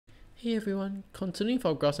Hey everyone, continuing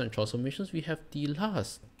for graphs and transformations, we have the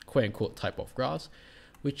last quote-unquote type of graphs,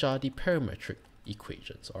 which are the parametric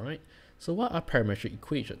equations, alright? So what are parametric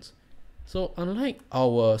equations? So unlike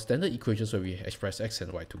our standard equations where we express x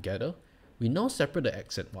and y together, we now separate the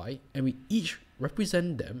x and y and we each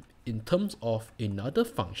represent them in terms of another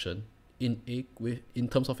function in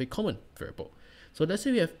terms of a common variable. So let's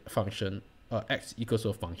say we have a function x equals to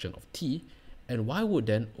a function of t, and y would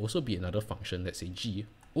then also be another function, let's say g,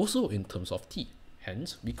 also in terms of t.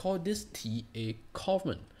 Hence, we call this t a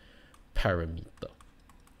common parameter.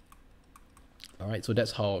 Alright, so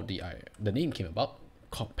that's how the name came about,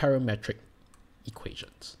 parametric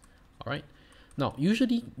equations. Alright, now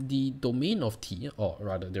usually the domain of t, or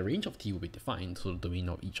rather the range of t, will be defined. So the domain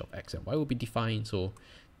of each of x and y will be defined. So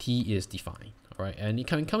t is defined. Alright, and it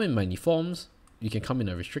can come in many forms. You can come in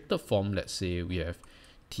a restricted form. Let's say we have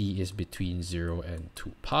t is between 0 and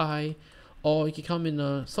 2 pi. Or you can come in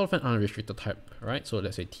a sort of an unrestricted type, right? So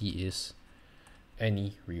let's say t is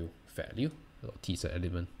any real value, or t is an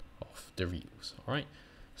element of the reals, all right?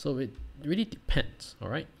 So it really depends, all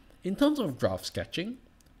right? In terms of graph sketching,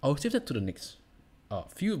 I'll save that to the next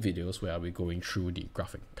few videos where I'll be going through the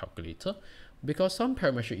graphing calculator, because some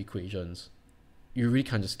parametric equations, you really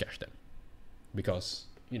can't just sketch them, because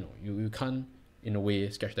you can't in a way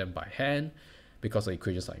sketch them by hand, because the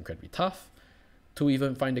equations are incredibly tough. To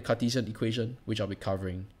even find the Cartesian equation, which I'll be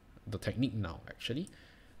covering the technique now actually.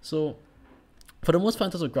 So for the most part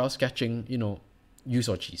in terms of graph sketching, use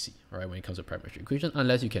your GC, right, when it comes to parametric equation,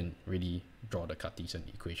 unless you can really draw the Cartesian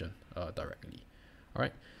equation directly.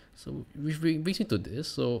 Alright, so which brings me to this.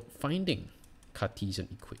 So finding Cartesian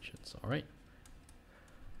equations, alright,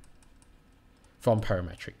 from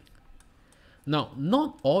parametric. Now,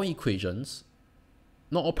 not all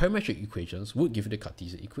parametric equations would give you the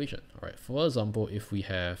Cartesian equation. All right. For example, if we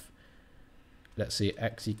have, let's say,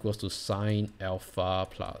 x equals to sine alpha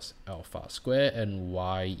plus alpha squared and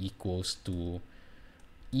y equals to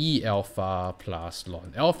e alpha plus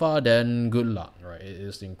ln alpha, then good luck, right? It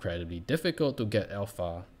is incredibly difficult to get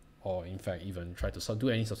alpha, or in fact even try to do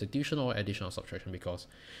any substitution or addition or subtraction, because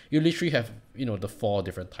you literally have the 4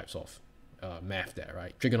 different types of math there,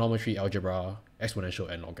 right? Trigonometry, algebra, exponential,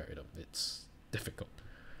 and logarithm. It's difficult.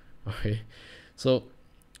 Okay, so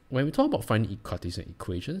when we talk about finding Cartesian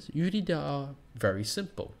equations, usually they are very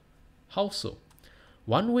simple. How so?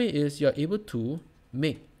 One way is you're able to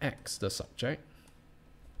make x the subject,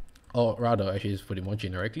 or rather, actually, to put it more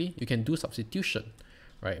generically, you can do substitution,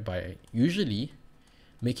 right? By usually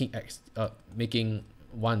making making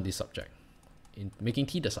 1 the subject, making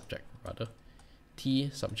t the subject, rather,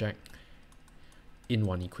 t subject in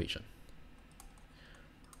one equation.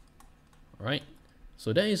 All right.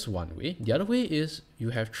 So that is one way. The other way is you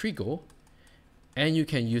have trigo and you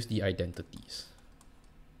can use the identities.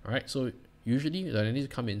 Alright, so usually the identities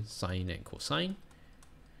come in sine and cosine,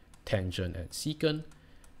 tangent and secant,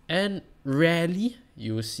 and rarely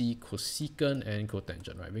you will see cosecant and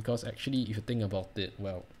cotangent, right? Because actually, if you think about it,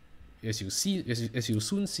 well, as you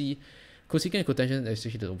soon see, cosecant and cotangent is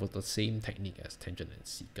actually the same technique as tangent and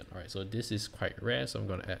secant. Alright, so this is quite rare, so I'm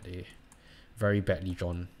going to add a very badly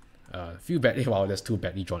drawn wow, there's 2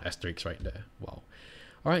 badly drawn asterisks right there. Wow.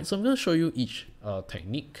 Alright, so I'm going to show you each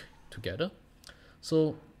technique together.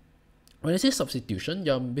 So when I say substitution,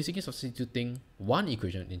 you're basically substituting one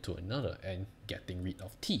equation into another and getting rid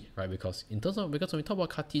of t, right? Because when we talk about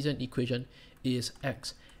Cartesian equation, it is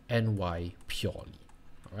x and y purely.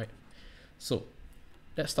 Alright, so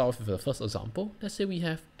let's start off with the first example. Let's say we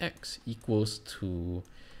have x equals to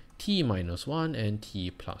t minus 1 and t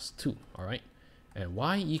plus 2. Alright, and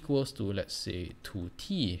y equals to, let's say,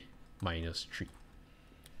 2t minus 3.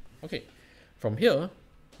 Okay, from here,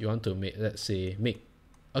 you want to make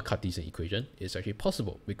a Cartesian equation. It's actually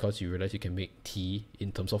possible because you realize you can make t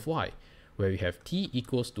in terms of y, where we have t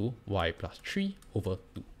equals to y plus 3 over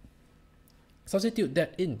 2. Substitute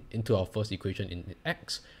that into our first equation in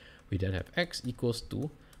x. We then have x equals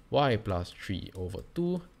to y plus 3 over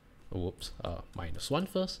 2, minus 1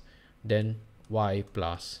 first, then y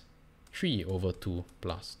plus 3 over 2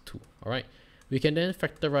 plus 2. Alright, we can then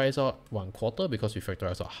factorize out 1/4, because we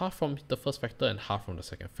factorize out half from the first factor and half from the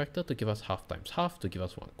second factor to give us half times half to give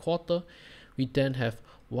us 1/4. We then have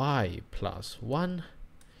y plus 1,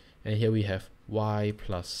 and here we have y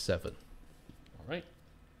plus 7. Alright,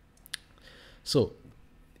 so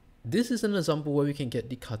this is an example where we can get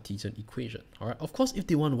the Cartesian equation. Alright, of course, if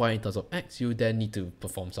they want y in terms of x, you then need to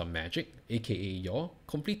perform some magic, aka you're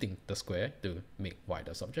completing the square to make y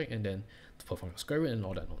the subject, and then to perform your square root and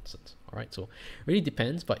all that nonsense. Alright, so really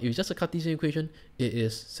depends, but if it's just a Cartesian equation, it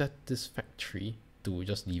is satisfactory to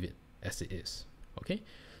just leave it as it is. Okay,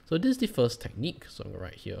 So this is the first technique. So I'm gonna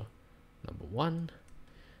write here number 1.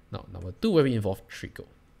 Now number 2, where we involve trigo.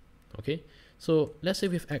 Okay, so let's say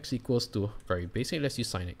we have x equals to, very basic, let's use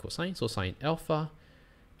sine and cosine. So sine alpha,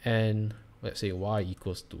 and let's say y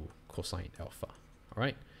equals to cosine alpha. All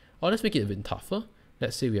right, or let's make it a bit tougher.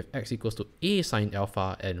 Let's say we have x equals to a sine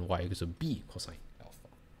alpha and y equals to b cosine alpha.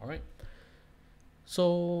 All right,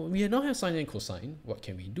 so we now have sine and cosine. What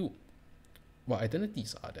can we do? What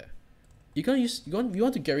identities are there? You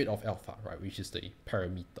want to get rid of alpha, right, which is the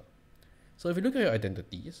parameter. So if you look at your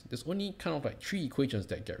identities, there's only kind of like 3 equations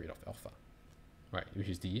that get rid of alpha, right? Which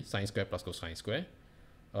is the sine square plus cosine square,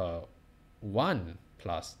 1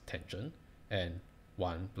 plus tangent, and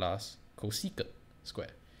 1 plus cosecant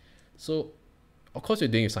square. So of course, we're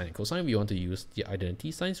doing sine and cosine. We want to use the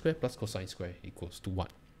identity sine square plus cosine square equals to 1.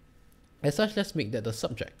 As such, let's make that the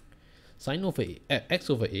subject. Sine over a, x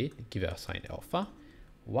over a give us sine alpha,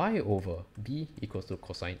 y over b equals to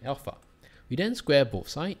cosine alpha. We then square both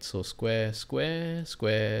sides, so square, square,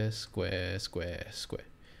 square, square, square, square.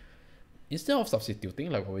 Instead of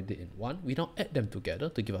substituting like what we did in 1, we now add them together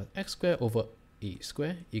to give us x square over a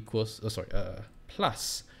square equals,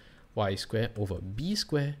 plus y square over b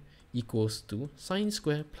square equals to sine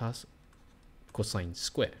square plus cosine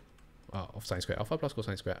square of sine square alpha plus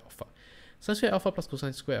cosine square alpha. Sine square alpha plus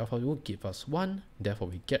cosine square alpha will give us 1, therefore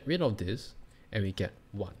we get rid of this and we get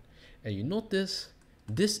 1. And you notice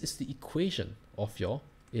this is the equation of your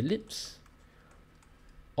ellipse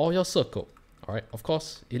or your circle. Alright, of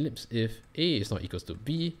course, ellipse if a is not equals to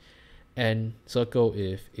b, and circle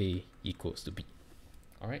if a equals to b.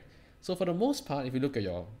 Alright, so for the most part, if you look at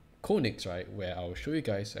your conics, right, where I'll show you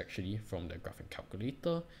guys actually from the graphing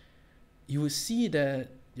calculator, you will see that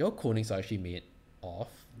your conics are actually made of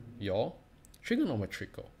your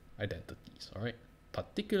trigonometrical identities. Alright,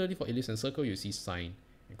 particularly for ellipse and circle, you see sine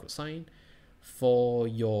and cosine. For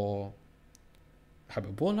your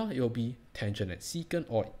hyperbola, it will be tangent and secant,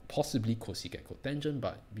 or possibly cosecant cotangent,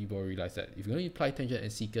 but we will realize that if you're going to apply tangent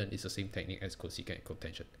and secant, it's the same technique as cosecant and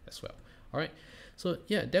cotangent as well. Alright, so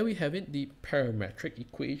yeah, there we have it, the parametric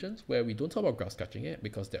equations, where we don't talk about graph sketching yet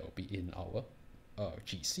because that will be in our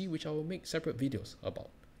GC, which I will make separate videos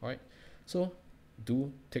about. Alright, so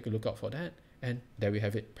do take a look out for that. And there we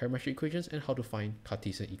have it, parametric equations and how to find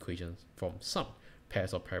Cartesian equations from some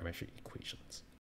pairs of parametric equations.